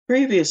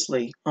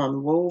Previously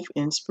on Wove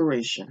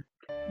Inspiration.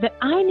 That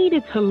I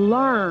needed to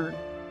learn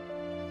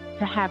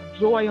to have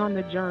joy on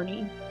the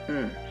journey,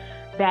 Mm.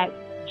 that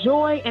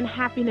joy and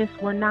happiness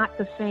were not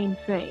the same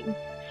thing,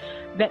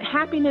 that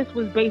happiness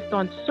was based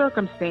on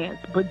circumstance,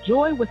 but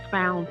joy was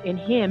found in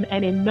Him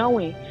and in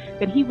knowing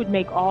that He would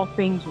make all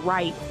things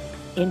right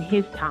in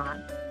His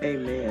time.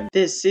 Amen.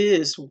 This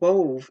is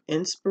Wove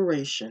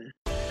Inspiration.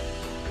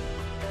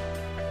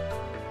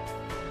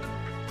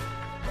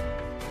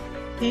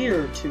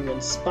 Here to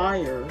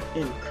inspire,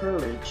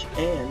 encourage,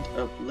 and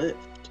uplift.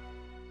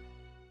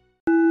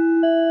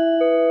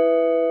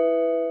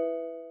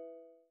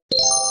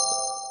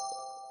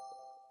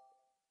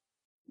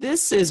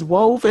 This is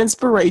Wove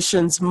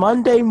Inspiration's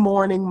Monday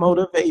Morning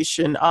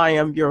Motivation. I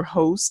am your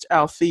host,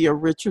 Althea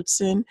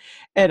Richardson,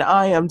 and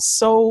I am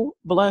so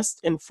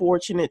blessed and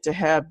fortunate to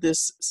have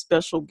this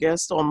special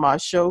guest on my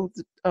show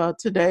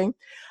today.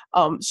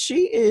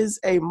 She is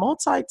a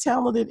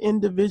multi-talented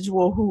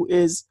individual who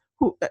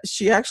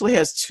she actually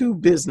has two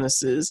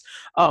businesses.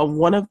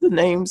 One of the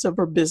names of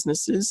her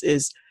businesses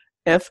is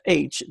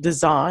FH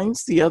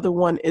Designs. The other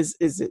one is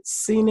it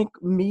Scenic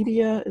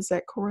Media? Is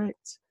that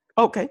correct?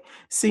 Okay,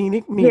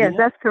 Scenic Media. Yes,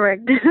 that's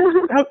correct.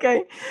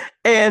 Okay,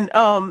 and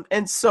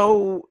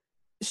so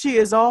she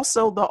is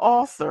also the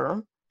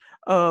author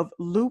of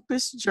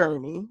Lupus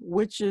Journey,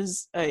 which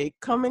is a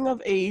coming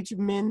of age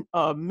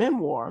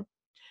memoir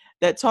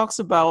that talks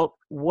about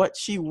what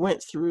she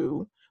went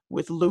through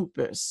with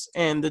lupus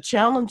and the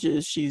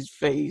challenges she's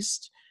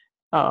faced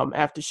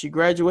after she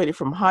graduated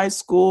from high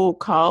school,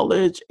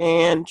 college,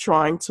 and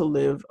trying to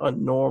live a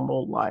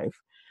normal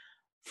life.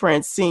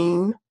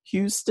 Francine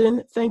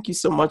Houston, thank you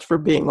so much for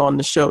being on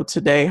the show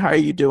today. How are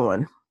you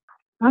doing?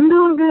 I'm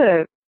doing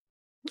good.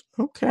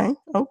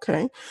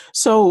 Okay.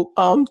 So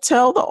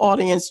tell the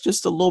audience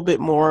just a little bit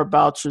more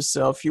about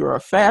yourself. You're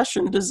a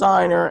fashion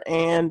designer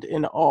and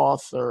an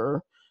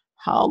author.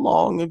 How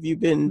long have you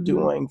been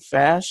doing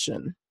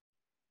fashion?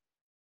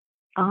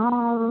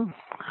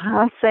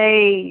 I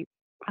say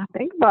I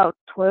think about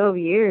 12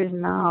 years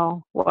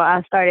now. Well,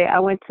 I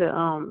went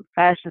to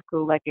fashion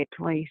school like at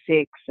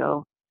 26,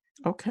 so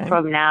Okay.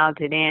 from now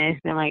to then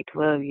it's been like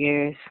 12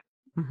 years.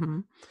 Mm-hmm.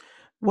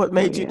 What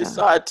made you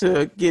decide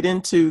to get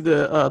into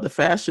the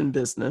fashion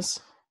business?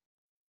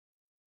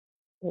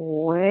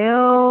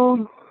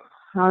 Well,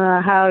 I don't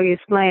know how you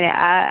explain it.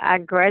 I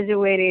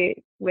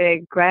graduated with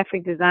a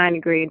graphic design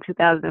degree in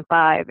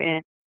 2005,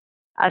 and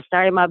I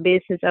started my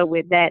business up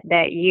with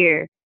that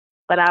year.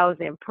 But I was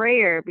in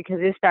prayer because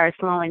it started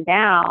slowing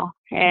down,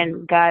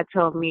 and God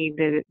told me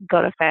to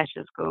go to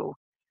fashion school.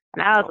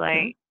 And I was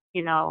like,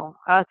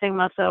 I was thinking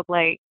to myself,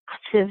 like, I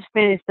just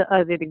finished the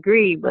other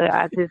degree, but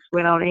I just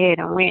went on ahead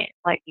and went,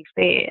 like you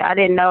said. I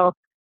didn't know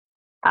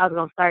I was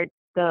gonna start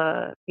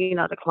the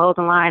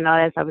clothing line and all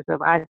that type of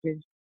stuff. I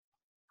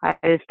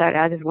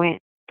just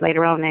went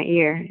later on that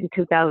year in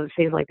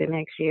 2006, like the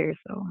next year.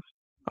 So.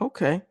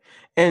 Okay.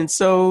 And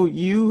so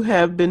you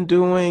have been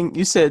doing,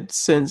 you said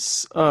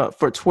since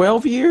for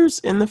 12 years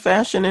in the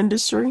fashion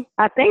industry?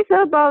 I think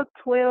so, about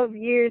 12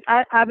 years.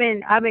 I've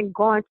been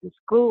going to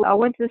school. I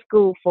went to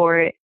school for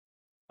it.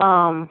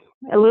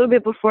 A little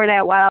bit before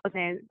that, while I was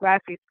in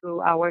graphic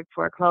school, I worked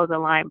for a clothing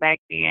line back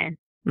then.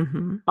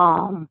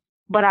 Mm-hmm.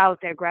 But I was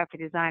their graphic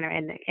designer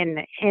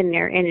in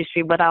their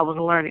industry, but I was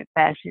learning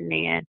fashion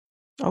then.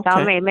 Okay. So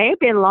I mean, it may have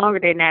been longer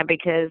than that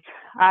because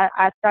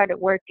I started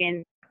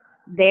working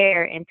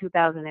there in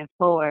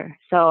 2004.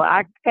 So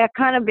I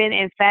kind of been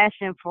in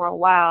fashion for a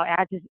while.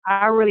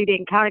 I really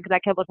didn't count it because I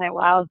kept on saying,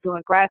 well, I was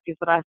doing graphics,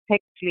 but I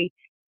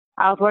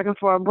was working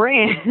for a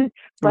brand,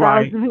 but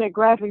I was doing a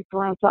graphics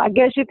for them. So I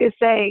guess you could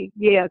say,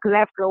 yeah, because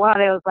after a while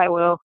they was like,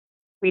 well,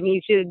 we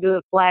need you to do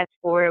the flats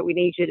for it. We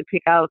need you to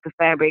pick out the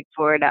fabric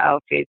for the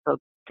outfit. So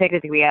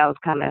technically I was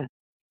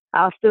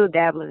still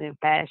dabbling in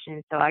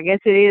fashion. So I guess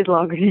it is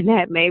longer than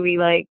that, maybe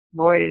like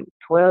more than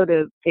 12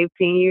 to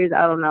 15 years.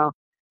 I don't know.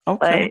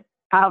 Okay.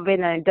 But I've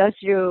been an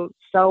industrial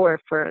sewer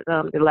for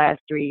the last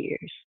 3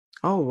 years.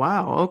 Oh,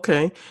 wow.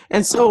 Okay.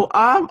 And so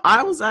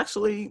I was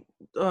actually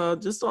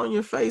just on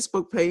your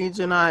Facebook page,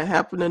 and I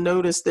happened to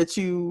notice that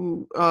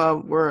you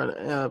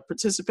were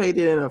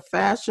participated in a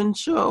fashion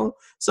show.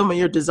 Some of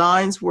your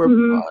designs were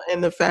in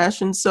the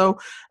fashion. So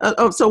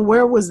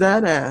where was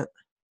that at?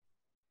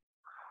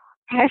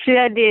 Actually,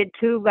 I did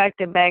two back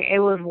to back. It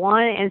was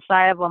one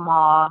inside of a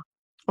mall,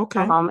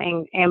 Okay.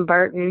 in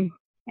Burton,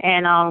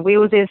 and we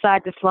was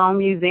inside the Sloan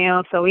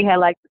Museum. So we had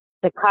like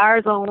the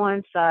cars on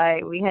one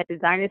side, we had the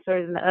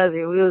dinosaurs in the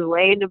other. We was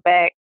way in the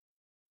back,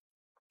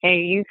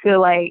 and you feel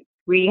like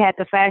we had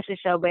the fashion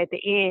show, but at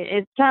the end,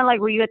 it's kind of like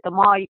when you at the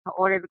mall, you can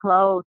order the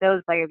clothes. So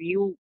it's like if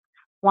you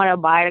want to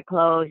buy the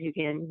clothes, you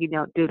can,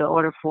 do the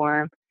order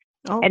for them.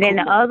 Oh, And then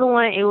cool. the other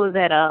one, it was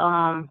at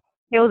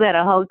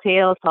a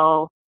hotel,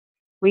 so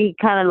we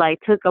kind of like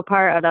took a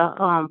part of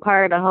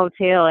the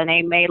hotel, and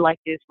they made like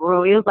this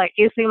room.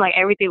 It seemed like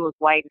everything was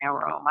white in that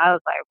room. I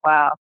was like,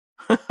 wow.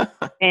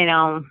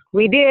 And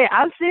we did.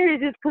 I'm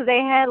serious, just because they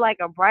had like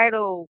a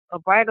bridal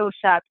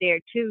shop there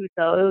too.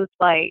 So it was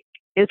like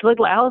It looked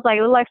like, I was like,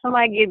 it looked like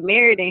somebody get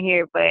married in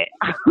here, but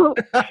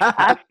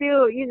I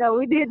still,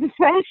 we did the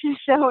fashion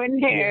show in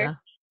there,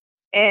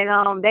 Yeah.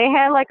 and they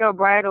had like a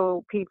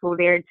bridal people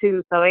there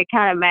too, so it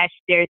kind of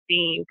matched their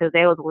theme because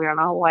they was wearing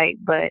all white.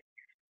 But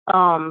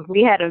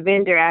we had a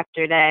vendor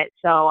after that,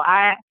 so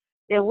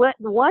the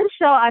one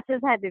show I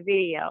just had the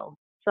video.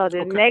 So the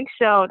Okay. next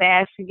show they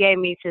actually gave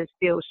me just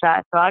still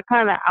shots. So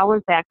I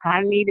wouldn't say I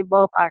kind of needed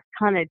both. I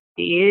kind of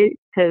did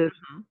because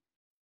Mhm.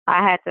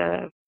 I had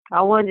to.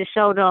 I wanted to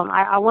show them.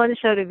 I wanted to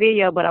show the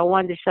video, but I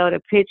wanted to show the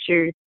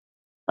pictures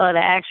of the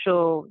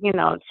actual,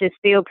 just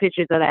still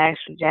pictures of the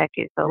actual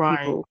jacket, so Right.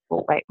 people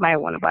might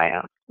want to buy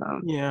them. So,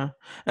 Yeah.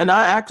 And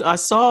I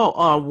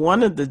saw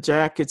one of the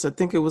jackets, I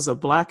think it was a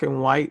black and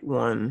white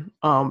one.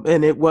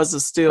 And it was oh a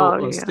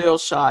yeah, still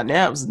shot. And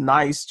that was a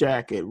nice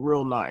jacket,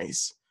 real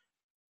nice.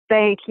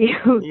 thank you.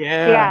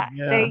 Yeah, Yeah,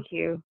 yeah. thank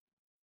you.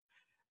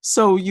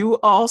 So you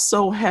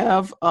also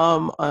have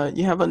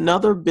you have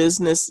another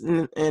business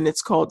and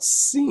it's called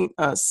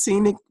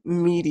Scenic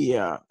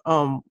Media.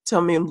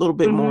 Tell me a little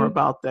bit more Mhm.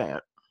 about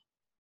that.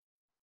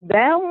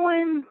 That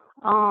one,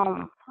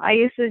 I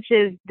used to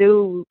just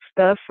do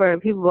stuff for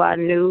people I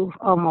knew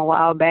a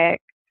while back,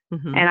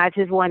 Hmm. and I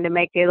just wanted to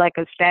make it like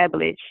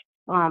established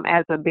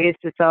as a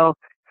business. So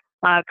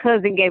my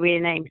cousin gave me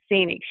the name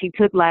Scenic. She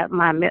took like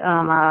my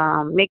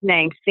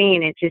nickname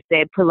Scene and just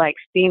said put like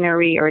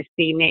scenery or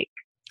scenic,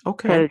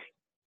 Okay. cause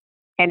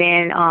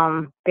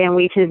then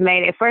we just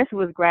made it. First it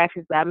was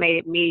graphics, but I made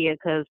it media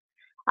because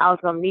I was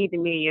gonna need the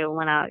media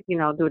when I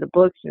do the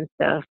books and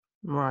stuff.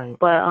 Right.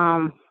 But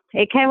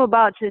it came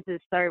about just as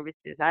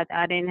services.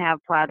 I didn't have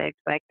products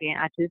back then.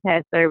 I just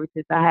had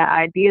services. I had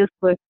ideas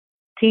for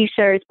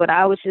T-shirts, but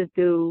I would just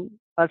do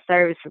a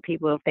service for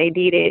people if they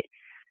needed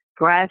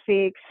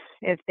graphics,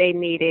 if they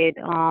needed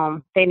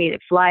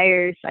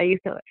flyers. I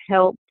used to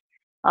help.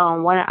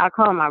 One I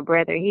call him my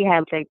brother. He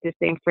had like this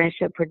thing,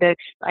 Friendship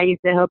Production. I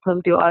used to help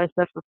him do all the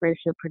stuff for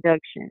Friendship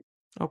Production.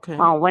 Okay.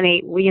 When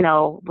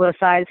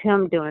besides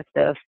him doing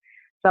stuff.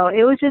 So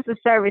it was just a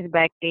service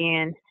back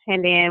then.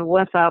 And then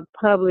once I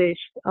published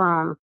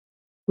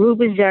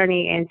Ruby's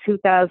Journey in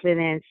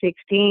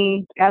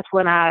 2016, that's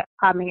when I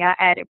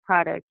added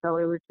products. So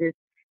it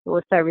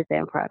was service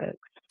and products.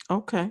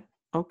 Okay.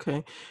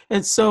 Okay.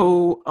 And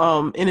so,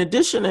 in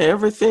addition to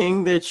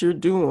everything that you're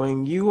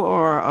doing, you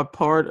are a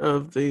part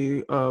of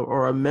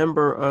or a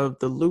member of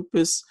the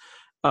lupus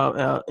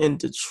in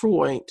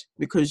Detroit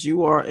because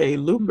you are a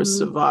lupus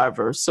hmm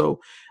survivor. So,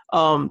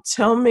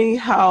 tell me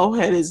how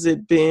has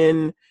it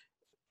been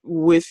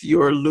with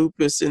your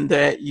lupus in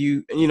that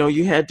you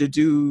had to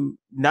do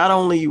not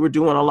only you were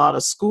doing a lot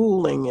of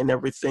schooling and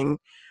everything,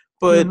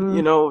 but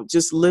hmm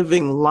just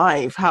living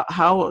life.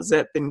 How has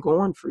that been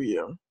going for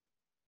you?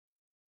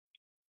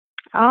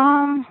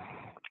 Um,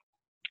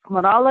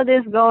 with all of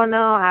this going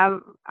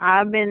on,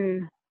 I'm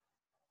in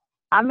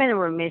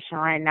remission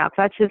right now.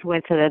 Cause I just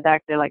went to the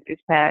doctor like this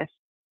past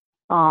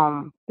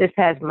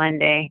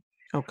Monday.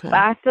 But Okay.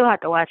 I still have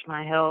to watch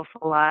my health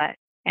a lot.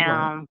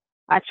 Right.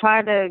 I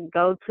try to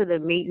go to the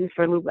meetings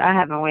for Loop. I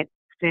haven't went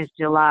since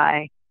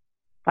July,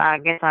 so I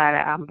guess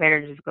I'm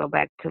better just go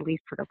back to at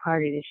least for the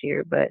party this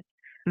year. But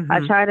I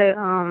Hmm. try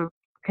to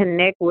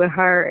connect with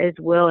her as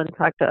well and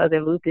talk to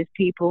other lupus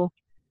people.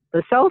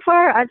 But so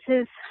far, I've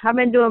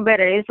been doing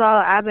better.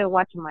 I've been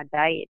watching my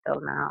diet though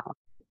now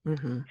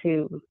Hmm.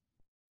 too.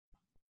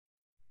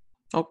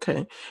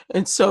 Okay.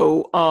 And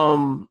so,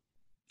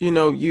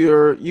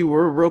 you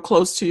were real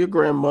close to your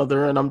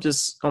grandmother, and I'm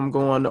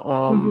going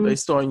Mhm.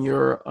 based on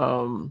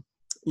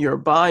your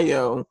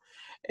bio.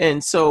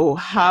 And so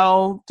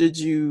how did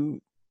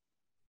you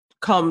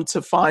come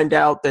to find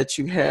out that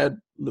you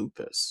had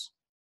lupus?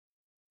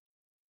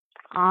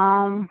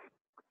 Um,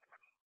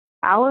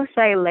 I would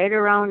say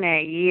later on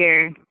that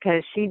year,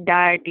 because she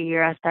died the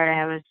year I started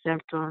having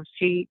symptoms.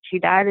 She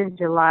died in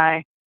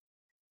July,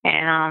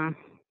 and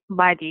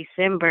by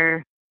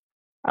December,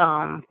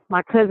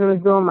 my cousin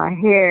was doing my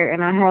hair,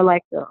 and I had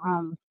like the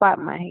spot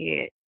in my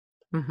head,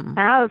 Hmm. and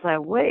I was like,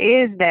 "What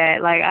is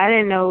that?" Like I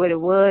didn't know what it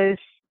was,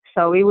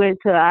 so we went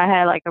to. I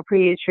had like a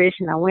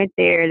pediatrician. I went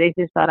there. They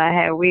just thought I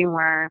had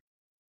ringworm,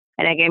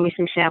 and they gave me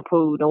some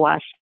shampoo to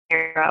wash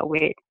hair out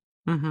with.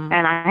 Hmm.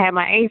 And I had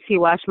my auntie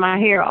wash my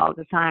hair all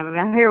the time. And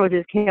my hair was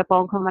just kept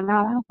on coming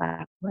out. I was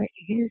like, what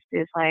is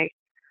this? Like,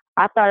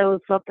 I thought it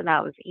was something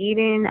I was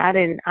eating. I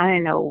didn't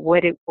know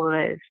what it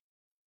was.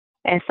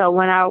 And so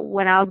when I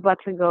was about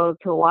to go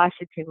to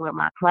Washington with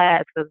my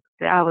class, because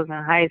I was in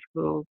high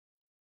school,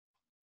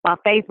 my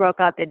face broke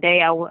out the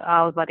day I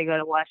was about to go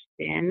to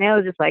Washington. And they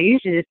was just like, you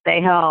should just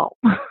stay home.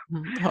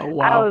 Oh, I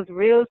wow. was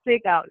real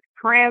sick. I was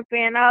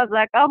cramping. I was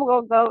like, I'm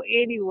going to go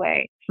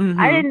anyway. I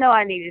Hmm. didn't know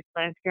I needed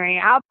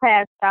sunscreen. I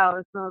passed out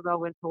as soon as I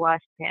went to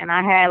Washington.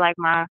 I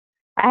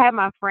had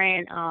my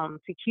friend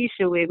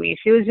Takesha with me.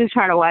 She was just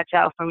trying to watch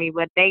out for me,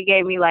 but they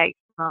gave me like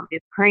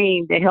this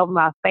cream that helped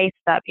my face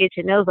stop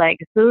itching. It was like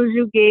as soon as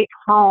you get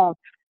home,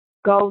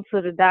 go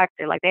to the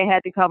doctor. Like they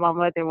had to call my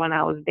mother when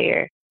I was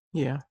there.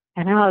 Yeah.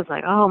 And I was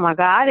like, oh my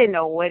God, I didn't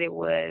know what it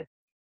was.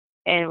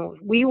 And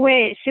we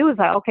went, she was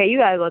like, okay, you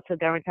gotta go to a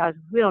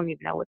dermatologist. We don't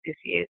even know what this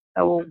is.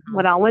 So Mhm.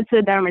 when I went to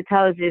the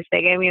dermatologist,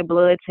 they gave me a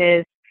blood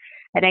test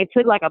and they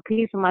took like a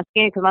piece of my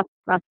skin because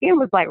my skin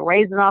was like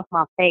raising off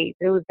my face.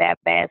 It was that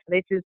bad. So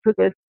they just took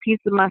a piece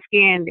of my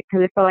skin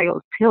because it felt like it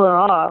was peeling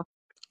off.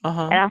 And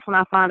Uh-huh. that's when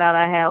I found out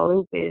I had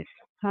lupus.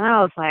 And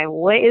I was like,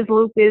 what is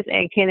lupus?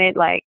 And can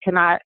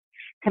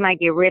I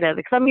get rid of it?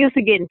 Because I'm used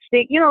to getting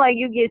sick. You know, like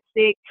you get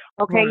sick.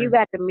 Okay, you Right.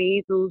 got the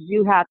measles,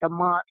 you have the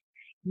mumps.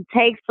 You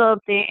take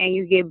something and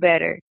you get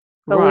better.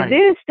 But with Right.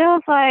 this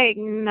stuff, like,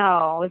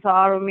 no, it's an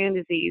autoimmune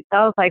disease. So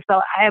I was like,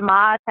 so I had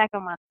my attack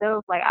on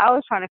myself. Like, I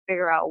was trying to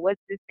figure out what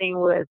this thing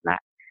was. Not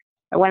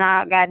when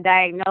I got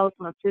diagnosed,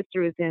 my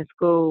sister was in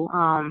school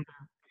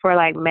for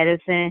like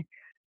medicine.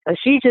 So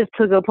she just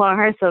took it upon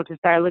herself to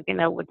start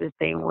looking up what this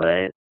thing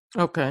was.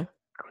 Okay.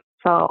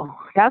 So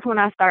that's when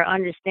I started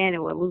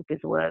understanding what lupus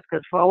was.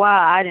 Because for a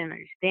while I didn't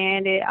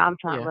understand it. I'm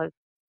trying Yeah. to look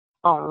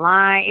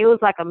online. It was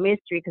like a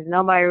mystery because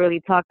nobody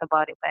really talked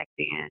about it back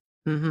then.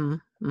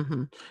 Mhm.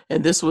 Mhm.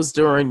 And this was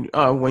during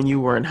when you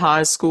were in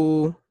high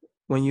school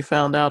when you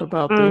found out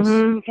about this?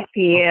 Yeah,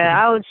 Okay.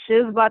 I was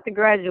just about to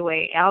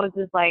graduate. I was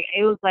just like,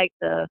 it was like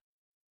it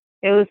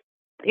was,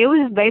 it was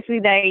just basically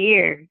the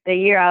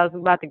year I was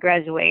about to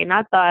graduate, and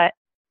I thought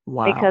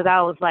because Wow.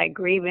 I was like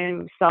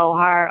grieving so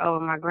hard over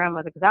my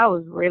grandmother because I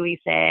was really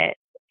sad.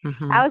 I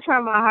Mhm. was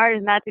trying my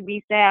hardest not to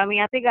be sad. I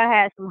mean, I think I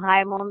had some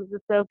high moments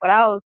and stuff, but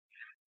I was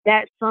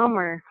that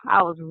summer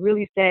I was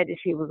really sad that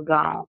she was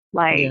gone.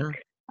 Like Yeah.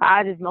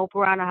 I just mope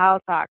around the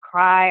house, I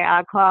cry,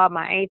 I called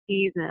my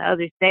aunties and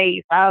other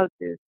states. I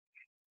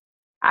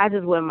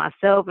just with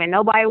myself, and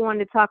nobody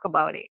wanted to talk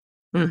about it.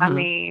 I Mhm.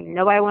 mean,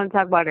 nobody wanted to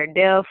talk about her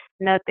death,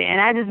 nothing. And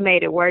I just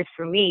made it worse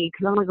for me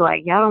because I was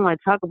like, y'all don't want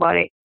to talk about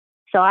it.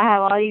 So I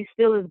have all these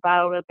feelings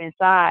bottled up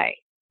inside,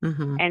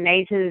 Mhm. and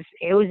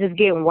it was just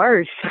getting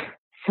worse.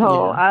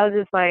 So Yeah. I was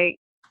just like,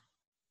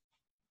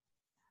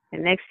 the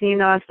next thing you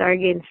know, I started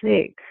getting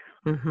sick.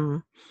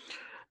 Mhm.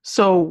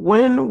 So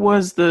when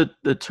was the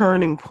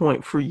turning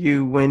point for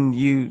you when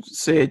you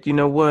said, "You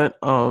know what?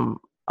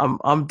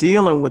 I'm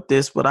dealing with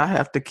this, but I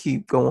have to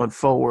keep going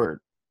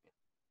forward."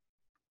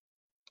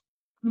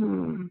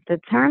 The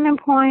turning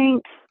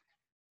point,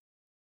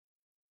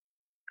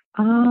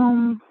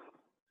 um,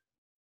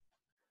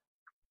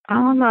 I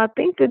don't know. I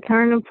think the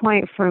turning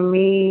point for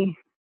me,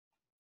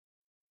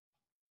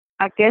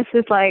 I guess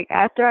it's like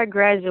after I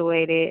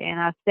graduated and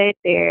I sat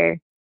there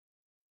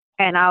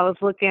and I was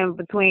looking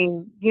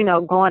between,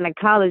 going to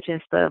college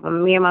and stuff.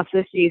 And me and my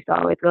sister used to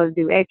always go to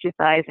do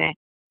exercising.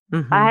 I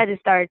Mhm. had to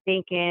start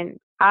thinking.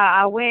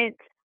 I went,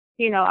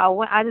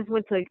 I just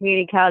went to a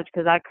community college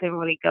because I couldn't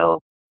really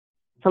go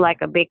to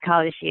like a big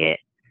college yet.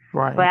 But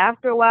Right.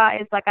 after a while,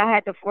 it's like I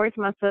had to force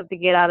myself to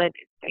get out of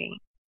this thing.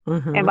 And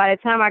Mhm. by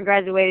the time I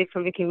graduated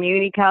from the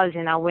community college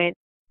and I went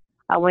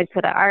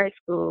to the art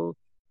school,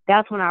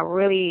 that's when I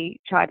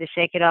really tried to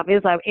shake it up. It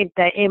was like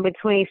the in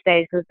between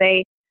stage because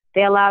they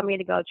allowed me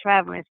to go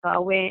traveling. So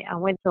I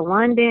went to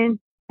London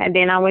and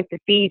then I went to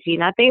Fiji.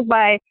 And I think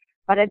by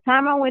the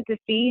time I went to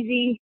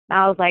Fiji,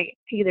 I was like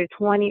either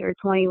 20 or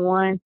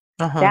 21.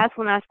 Uh-huh. That's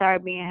when I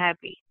started being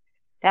happy.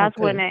 That's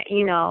when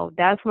Okay.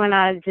 that's when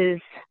I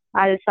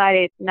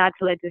decided not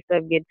to let this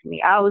stuff get to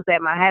me. I was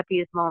at my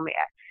happiest moment.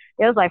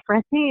 It was like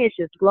Francine is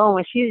just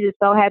glowing. She's just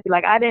so happy.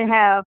 Like I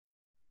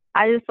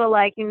just feel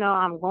like,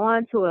 I'm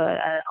going to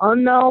a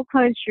unknown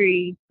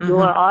country,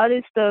 doing Mhm. all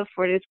this stuff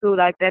for this school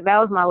like that. That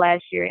was my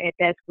last year at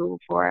that school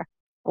before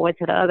I went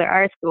to the other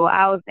art school.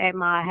 I was at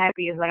my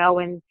happiest. Like I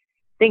wasn't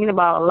thinking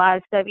about a lot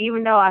of stuff,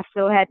 even though I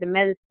still had the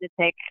medicine to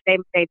take. They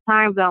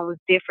time zone was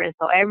different.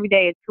 So every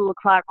day at 2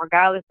 o'clock,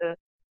 regardless of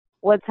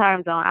what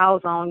time zone I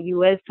was on,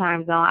 US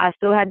time zone, I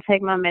still had to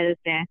take my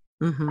medicine.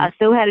 I Mhm.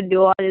 still had to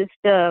do all this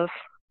stuff,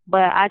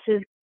 but I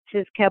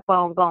just kept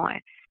on going.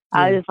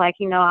 I Yeah. was just like,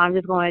 I'm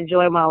just going to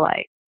enjoy my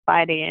life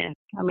by then.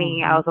 I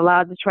mean, I Mhm. was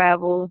allowed to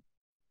travel.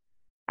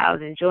 I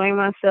was enjoying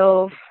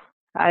myself.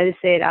 I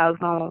just said I was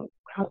going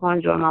to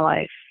enjoy my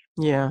life.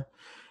 Yeah.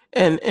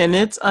 And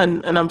it's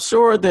and I'm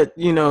sure that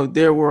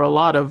there were a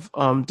lot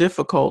of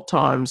difficult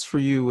times for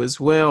you as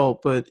well,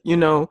 but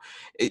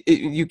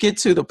you get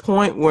to the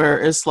point where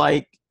it's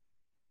like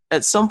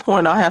at some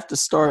point I have to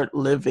start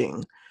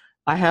living.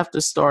 I have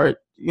to start,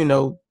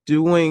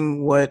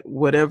 doing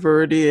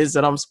whatever it is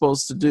that I'm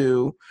supposed to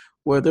do,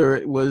 whether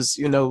it was,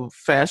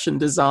 fashion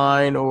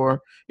design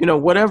or,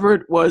 whatever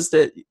it was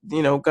that,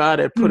 God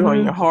had put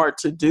on your Mhm. heart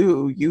to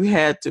do, you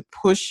had to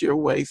push your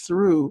way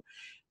through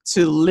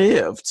to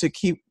live, to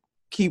keep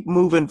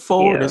moving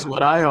forward is Yeah.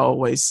 what I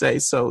always say.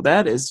 So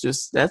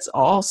that's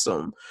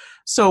awesome.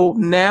 So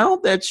now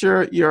that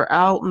you're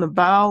out and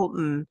about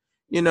and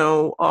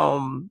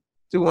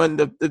doing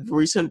the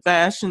recent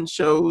fashion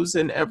shows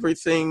and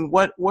everything,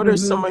 what are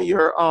some Mhm. of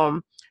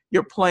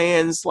your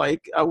plans,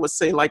 like I would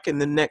say, like in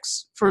the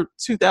next for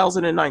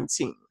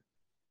 2019?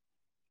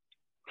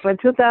 For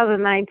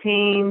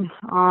 2019,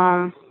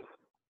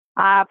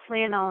 I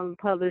plan on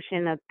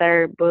publishing a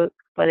third book,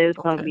 but it's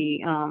going to Okay.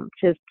 be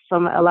just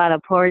a lot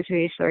of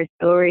poetry, short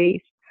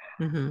stories.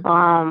 Mm-hmm.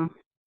 Um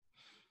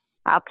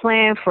I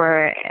planned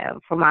for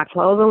my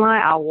clothing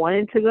line. I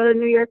wanted to go to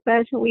New York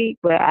Fashion Week,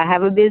 but I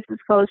have a business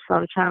coach, so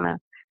I'm trying to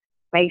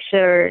make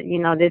sure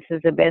this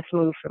is the best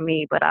move for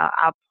me. But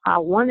I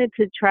wanted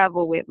to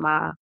travel with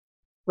my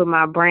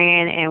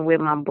brand and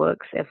with my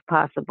books if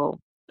possible,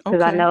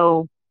 because Okay. I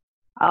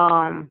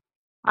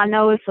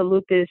know it's a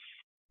lupus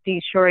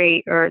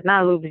Detroit, or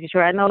not lupus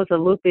Detroit. I know it's a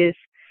lupus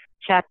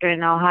chapter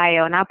in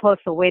Ohio, and I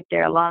supposed to went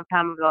there a long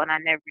time ago, and I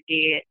never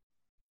did.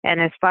 And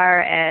as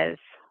far as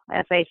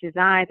FH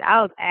Designs,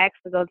 I was asked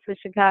to go to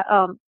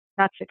Chicago,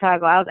 not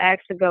Chicago. I was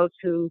asked to go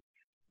to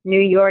New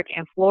York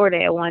and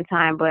Florida at one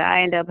time, but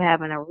I ended up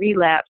having a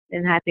relapse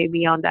and had to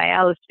be on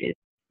dialysis, so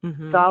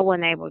Mm-hmm. I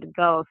wasn't able to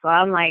go. So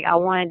I'm like, I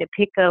wanted to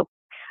pick up.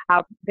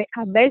 I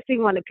basically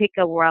want to pick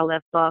up where I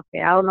left off.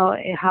 At. I don't know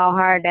how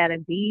hard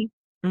that'd be,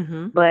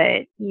 Mm-hmm.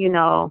 but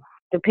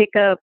to pick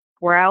up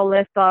where I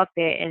left off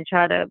at and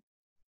try to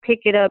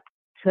pick it up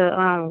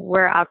to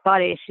where I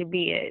thought it should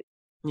be at.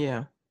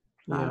 Yeah.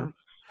 Yeah.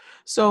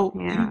 So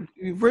So yeah.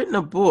 you've written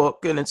a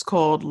book and it's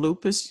called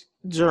Lupus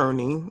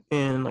Journey.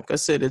 And like I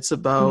said, it's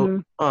about,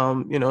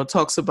 Mhm. it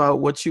talks about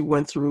what you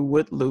went through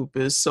with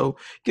lupus. So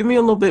give me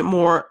a little bit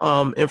more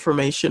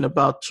information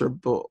about your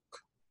book.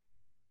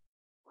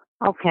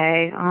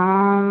 Okay.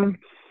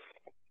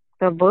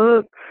 The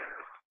book.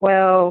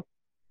 Well,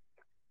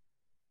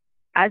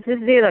 I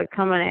just did a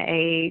coming of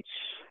age.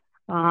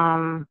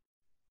 Um,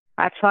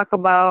 I talk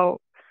about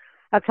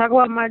I talk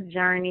about my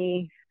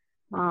journey.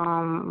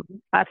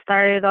 I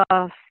started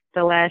off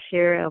the last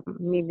year of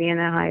me being in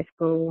high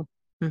school.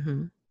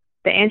 Mm-hmm.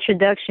 The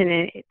introduction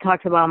it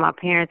talks about my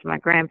parents, my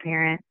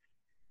grandparents,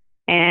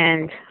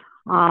 and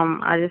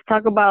I just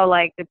talk about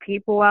like the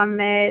people I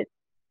met,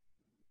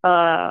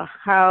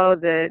 how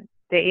the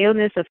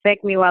illness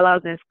affect me while I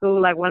was in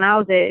school. Like when I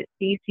was at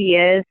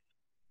CCS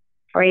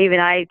or even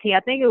IET, I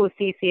think it was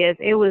CCS.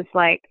 It was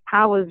like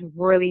I was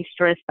really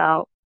stressed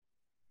out,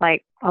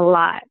 like a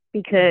lot,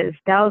 because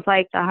that was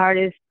like the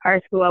hardest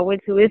art school I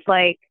went to. It's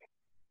like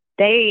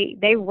they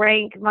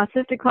rank. My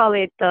sister called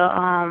it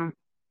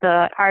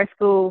the art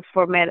school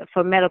for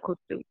medical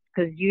students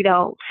because you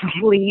don't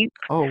sleep,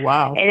 Oh,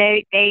 wow.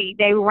 and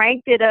they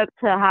ranked it up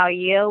to how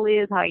Yale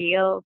is. How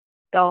Yale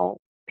don't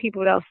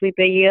people don't sleep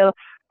at Yale.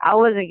 I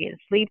wasn't getting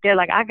sleep there.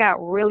 Like I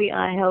got really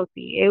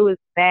unhealthy. It was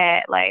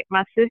bad. Like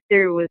my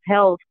sister was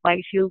health.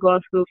 Like she was going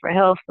to school for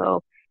health,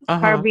 so her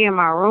Uh-huh. being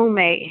my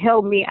roommate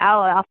helped me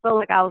out. I felt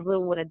like I was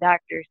living with a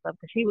doctor or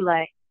something. She was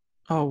like,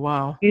 Oh,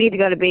 wow. "You need to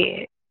go to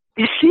bed."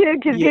 She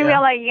would just give me. I'm Yeah.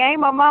 like, "You ain't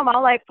my mom."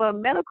 I'm like, for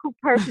medical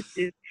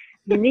purposes,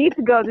 you need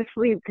to go to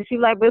sleep because she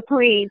like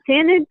between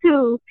 10 and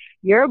 2,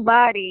 your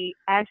body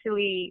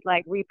actually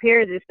like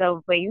repairs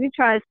itself, but you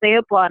trying to stay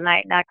up all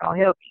night not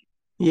gonna help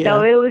you.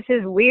 So Yeah. it was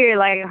just weird,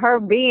 like her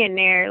being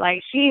there,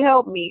 like she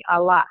helped me a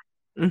lot.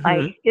 Like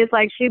Mm-hmm. it's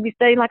like she'd be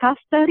studying, like I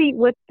studied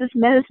what this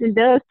medicine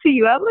does to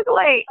you. I'm looking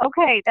like,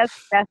 okay, that's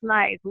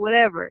nice,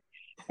 whatever.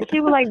 And she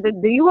was like,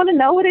 do you want to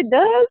know what it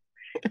does?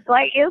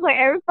 Like it was like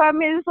every 5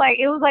 minutes, like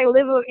it was like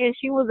living, and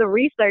she was a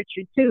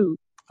researcher too.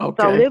 So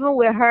Okay. living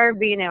with her,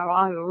 being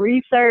around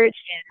research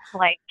and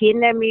like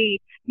getting at me,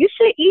 you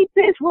should eat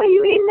this. What are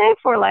you eating that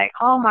for? Like,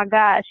 oh my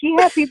God, she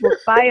had people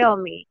spy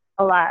on me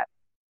a lot.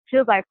 She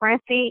was like,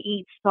 Francine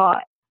eats salt.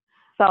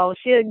 So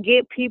she'll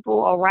get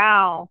people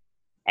around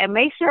and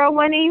make sure I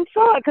wasn't eating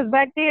salt. Because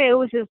back then it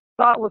was just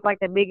salt was like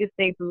the biggest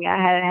thing for me.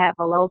 I had to have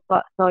a low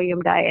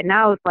sodium diet.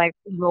 Now it's like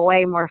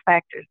way more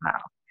factors now.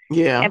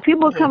 Yeah. And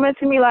people Yeah. coming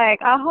to me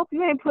like, I hope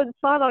you ain't putting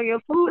salt on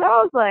your food.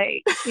 I was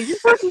like, is you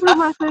talking to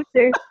my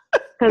sister?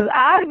 Because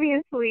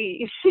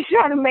obviously she's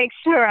trying to make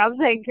sure I'm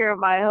taking care of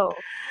my health.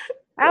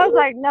 I was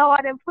like, no,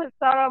 I didn't put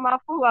salt on my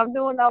food. I'm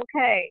doing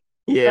okay.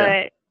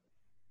 Yeah. But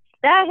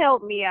that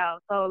helped me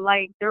out. So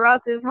like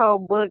throughout this whole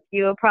book,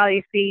 you'll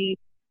probably see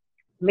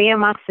me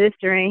and my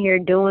sister in here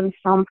doing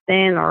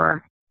something,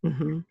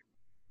 Mm-hmm.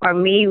 or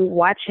me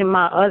watching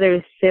my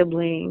other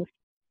siblings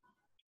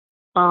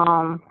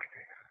um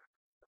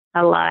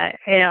a lot,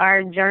 and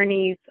our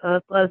journeys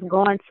of us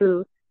going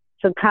to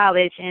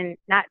college and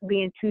not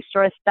being too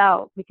stressed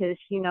out because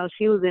she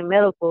was in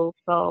medical,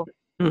 so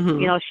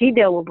Mm-hmm. she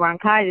dealt with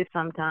bronchitis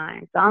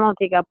sometimes. So I don't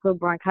think I put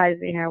bronchitis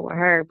in here with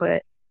her,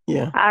 but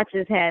Yeah. I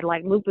just had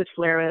like lupus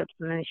flare ups,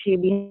 and then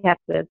she'd have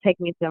to take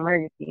me to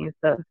emergency and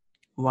stuff.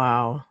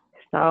 Wow.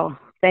 So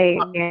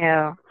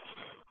yeah.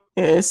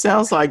 Yeah, it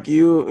sounds like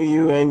you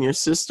and your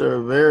sister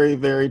are very,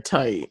 very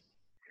tight.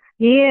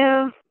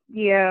 Yeah,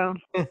 yeah.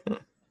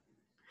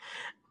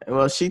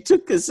 Well, she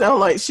took it sound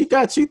like she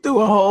got you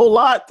through a whole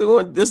lot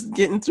through this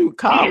getting through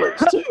college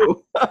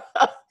too.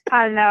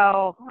 I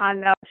know, I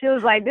know. She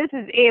was like, "This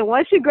is it.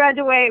 Once you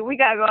graduate, we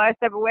gotta go our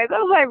separate ways." I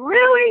was like,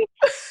 "Really?"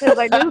 She was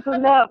like, "This is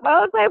enough."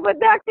 I was like, "But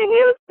Dr.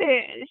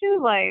 Houston," she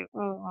was like,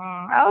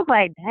 I was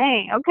like,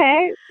 "Dang,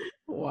 okay."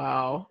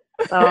 Wow.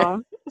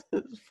 So,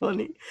 It's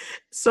funny.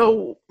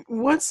 So,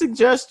 what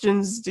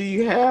suggestions do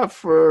you have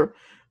for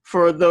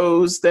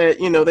those that,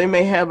 they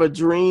may have a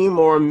dream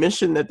or a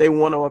mission that they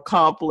want to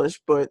accomplish,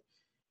 but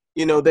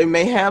they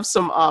may have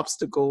some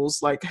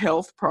obstacles like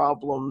health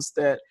problems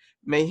that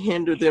may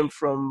hinder them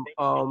from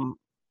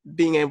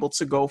being able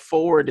to go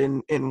forward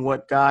in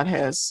what God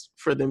has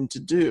for them to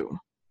do.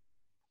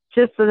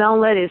 Just to don't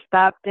let it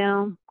stop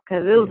them,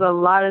 because it was a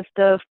lot of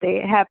stuff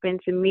that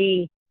happened to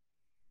me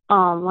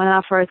when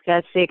I first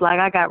got sick. Like,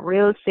 I got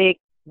real sick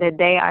the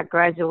day I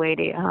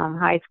graduated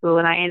high school,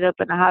 and I ended up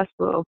in the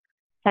hospital.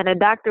 And the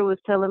doctor was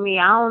telling me,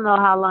 I don't know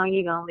how long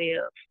you're going to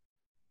live.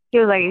 He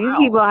was like, if you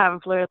keep on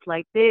having flare-ups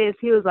like this,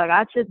 he was like,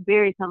 I just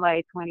buried somebody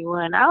at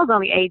 21. I was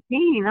only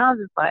 18. I was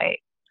just like,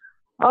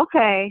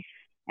 okay.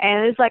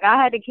 And it's like I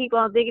had to keep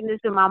on thinking this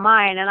in my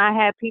mind, and I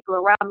had people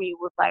around me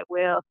who was like,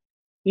 well,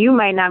 you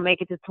might not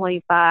make it to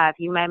 25.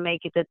 You might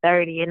make it to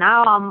 30. And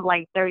now I'm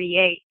like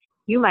 38.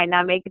 You might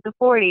not make it to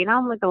 40. And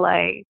I'm looking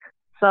like,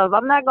 so if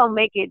I'm not going to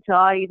make it to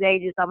all these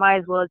ages, I might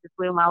as well just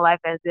live my life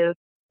as if,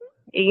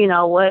 you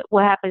know, what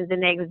happens the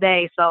next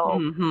day. So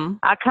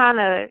I kind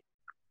of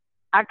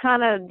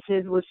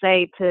just would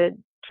say to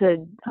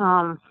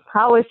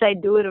I would say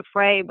do it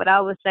afraid, but I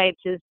would say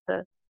just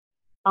to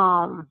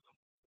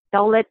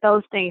don't let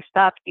those things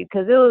stop you,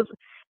 because it was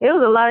a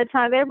lot of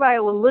times everybody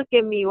would look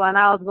at me when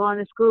I was going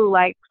to school.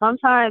 Like,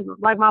 sometimes,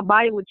 like, my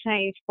body would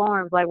change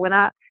forms. Like, when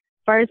I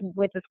first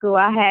went to school,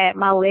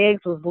 my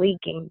legs was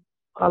leaking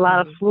a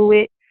lot of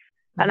fluid,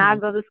 and I'd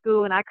go to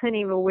school and I couldn't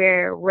even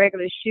wear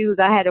regular shoes.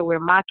 I had to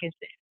wear moccasins.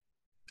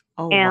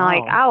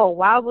 Like, I would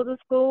wobble to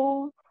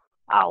school.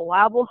 I would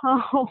wobble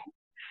home.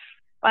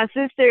 My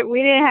sister,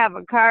 we didn't have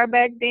a car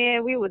back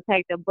then. We would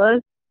take the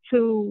bus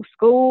to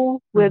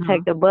school. We'd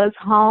take the bus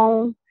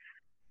home.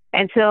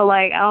 Until,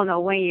 like, I don't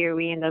know, one year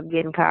we ended up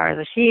getting cars,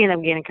 or she ended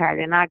up getting a car,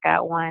 then I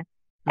got one.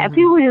 And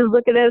people just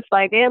look at us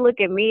like, they look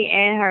at me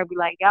and her, be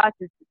like, y'all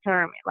just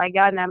determined. Like,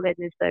 y'all not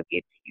letting this stuff get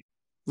to you.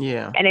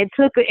 Yeah. And it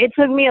took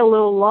me a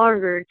little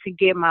longer to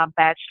get my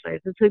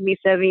bachelor's. It took me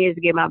 7 years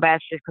to get my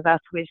bachelor's because I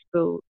switched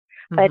schools.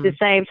 But at the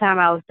same time,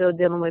 I was still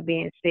dealing with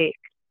being sick.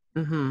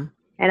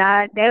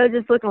 And they were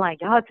just looking like,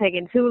 y'all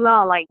taking too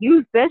long. Like,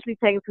 you especially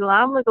taking too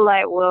long. I'm looking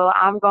like, well,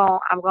 I'm going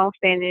to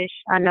finish.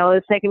 I know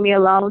it's taking me a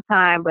long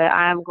time, but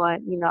I'm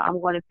going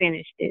to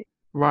finish it.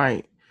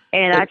 Right.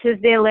 And I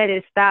just didn't let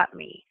it stop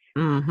me.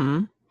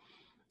 And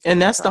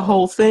that's the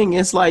whole thing.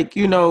 It's like,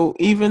 you know,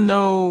 even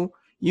though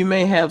you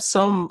may have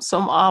some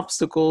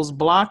obstacles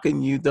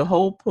blocking you, the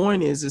whole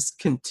point is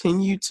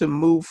continue to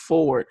move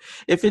forward.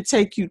 If it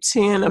take you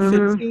 10 or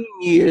 15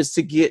 years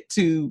to get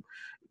to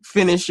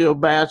finish your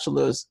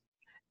bachelor's,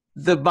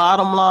 the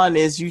bottom line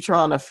is you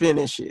trying to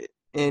finish it.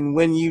 And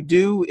when you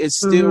do, it's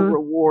still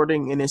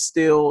rewarding, and it's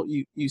still,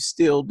 you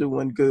still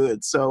doing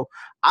good. So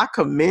I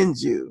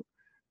commend you,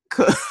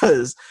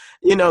 because,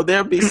 you know,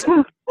 there'll be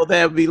some people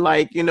that'll be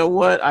like, you know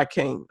what, I'm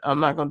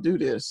not going to do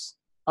this.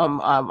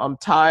 I'm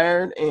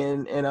tired,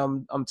 and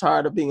I'm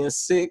tired of being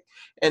sick.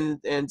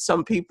 And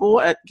some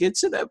people get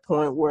to that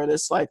point where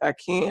it's like, I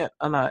can't,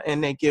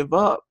 and they give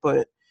up.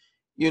 But,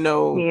 you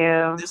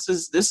know, this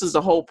is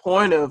the whole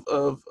point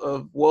of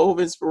Wove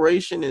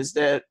Inspiration, is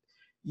that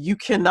you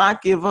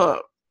cannot give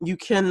up. You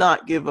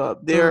cannot give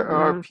up. There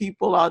are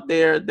people out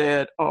there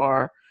that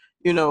are,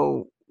 you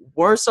know,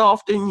 worse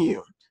off than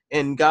you.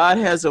 And God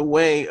has a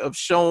way of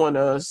showing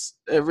us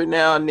every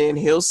now and then.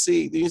 He'll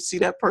see, you see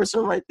that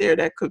person right there?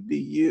 That could be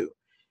you.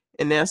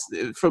 And that's,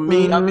 for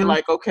me, I'll be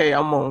like, okay,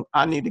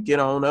 I need to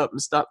get on up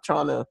and stop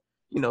trying to,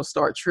 you know,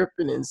 start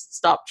tripping and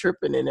stop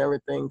tripping and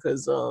everything.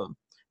 Because,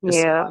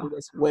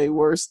 it's way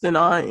worse than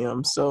I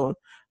am. So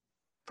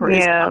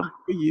praise God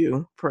for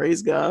you.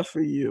 Praise God for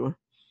you.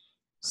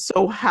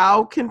 So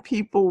how can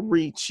people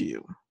reach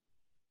you?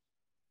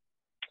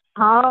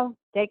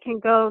 They can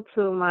go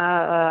to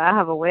my, I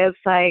have a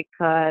website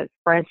called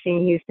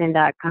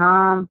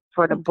FrancineHouston.com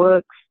for the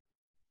books.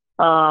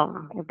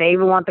 If they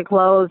even want the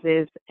clothes,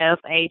 it's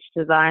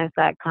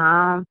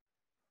FHDesigns.com.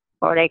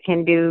 Or they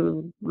can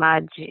do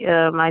my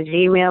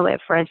Gmail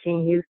at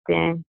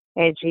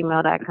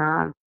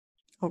FrancineHouston@gmail.com.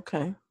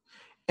 Okay.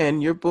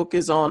 And your book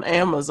is on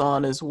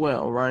Amazon as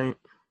well, right?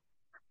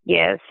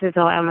 Yes, it's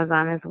on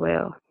Amazon as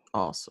well.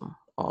 Awesome.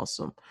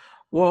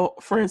 Well,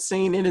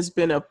 Francine, it has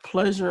been a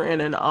pleasure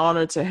and an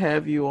honor to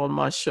have you on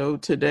my show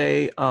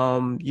today.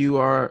 You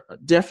are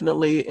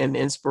definitely an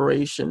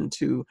inspiration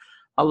to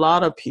a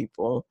lot of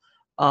people,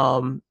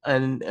 and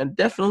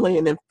definitely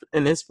an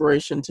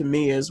inspiration to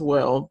me as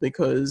well,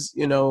 because,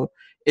 you know,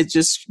 it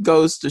just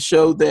goes to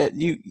show that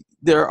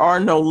there are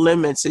no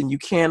limits, and you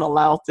can't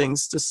allow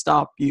things to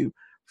stop you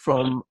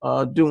from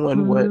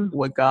doing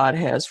what God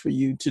has for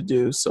you to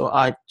do. So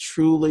I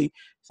truly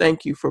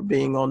thank you for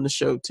being on the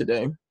show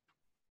today.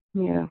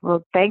 Yeah,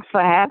 well, thanks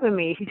for having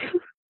me.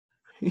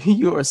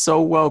 You are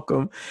so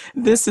welcome.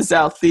 This is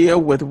Althea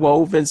with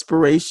Wove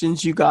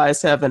Inspirations. You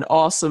guys have an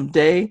awesome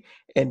day,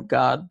 and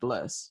God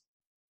bless.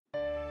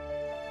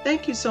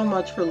 Thank you so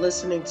much for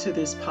listening to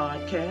this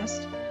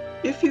podcast.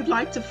 If you'd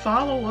like to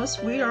follow us,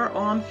 we are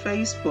on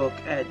Facebook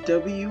at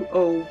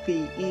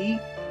WOVE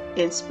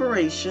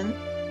Inspiration,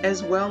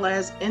 as well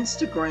as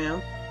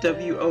Instagram,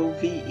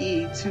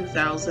 WOVE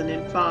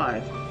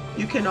 2005.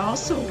 You can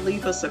also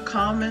leave us a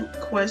comment,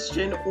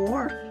 question,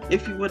 or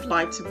if you would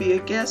like to be a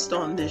guest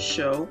on this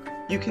show,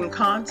 you can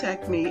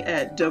contact me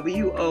at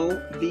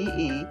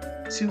WOVE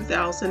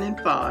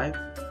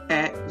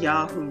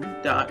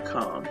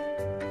 2005@yahoo.com.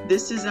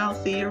 This is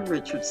Althea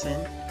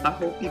Richardson. I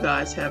hope you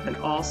guys have an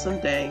awesome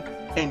day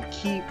and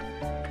keep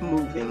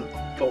moving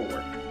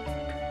forward.